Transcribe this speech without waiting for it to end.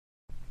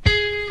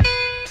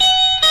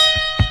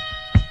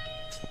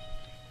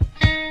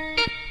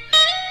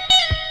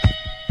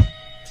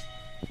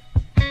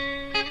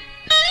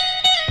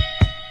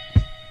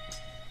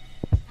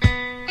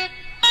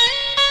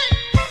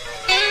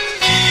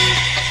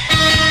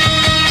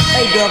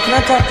girl, can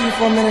I talk to you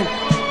for a minute?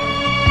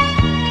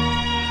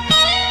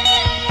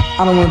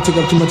 I don't want to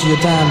take up too much of your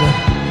time, but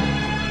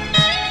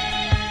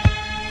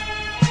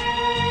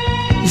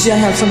you see, I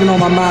have something on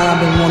my mind I've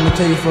been wanting to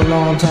tell you for a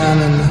long time,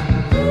 and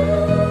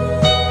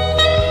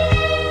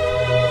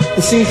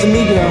it seems to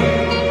me, girl,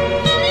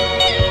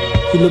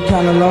 you look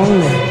kind of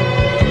lonely,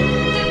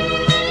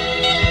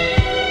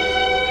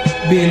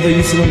 being though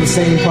you sit on the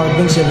same park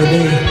bench every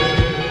day.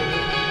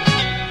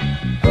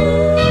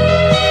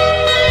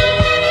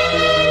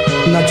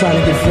 I'm not trying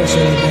to get fresh or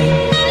anything.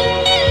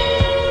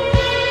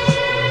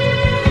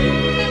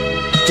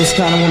 Just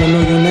kind of want to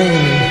know your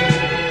name.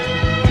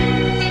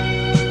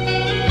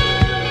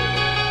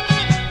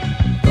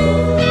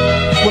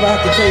 What I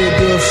have to tell you,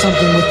 there's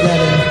something with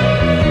that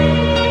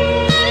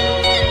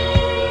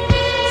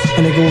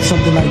and it goes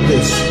something like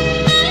this.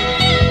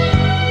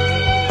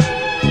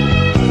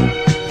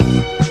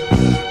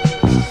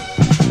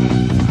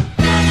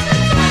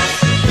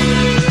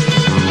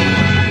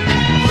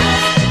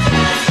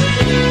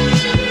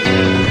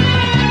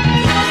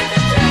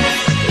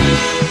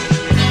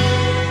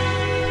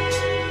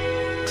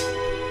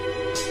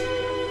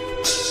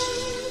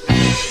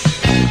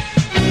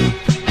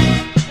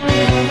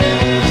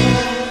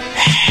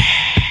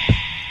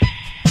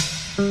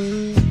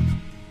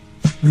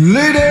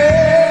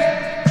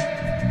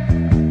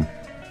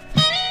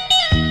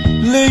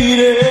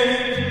 Lady,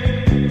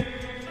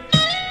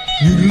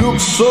 you look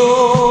so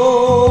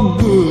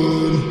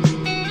good,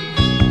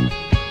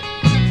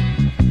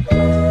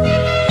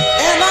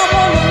 and I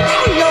wanna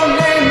know your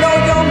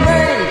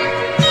name,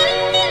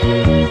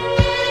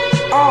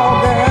 oh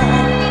girl,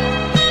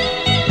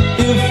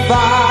 if I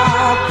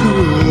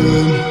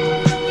could.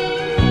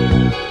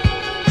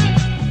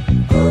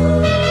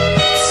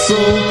 So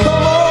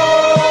come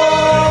on,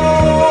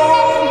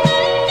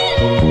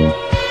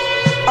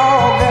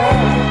 oh girl,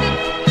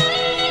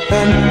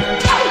 and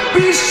don't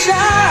be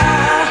shy.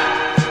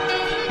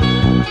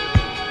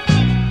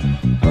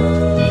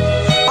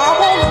 I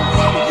wanna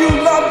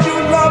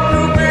love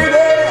you,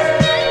 baby.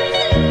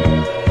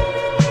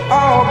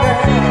 Oh,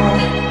 girl,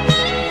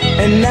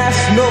 and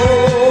that's no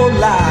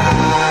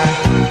lie.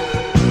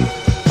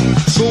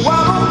 So why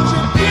don't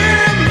you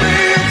give me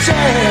a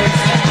chance?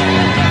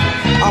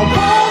 I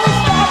wanna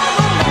stop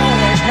the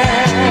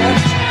man.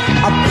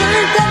 I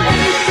think I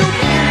need to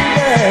be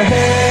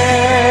there,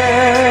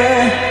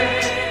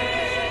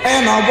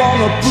 and I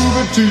wanna prove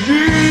it to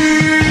you.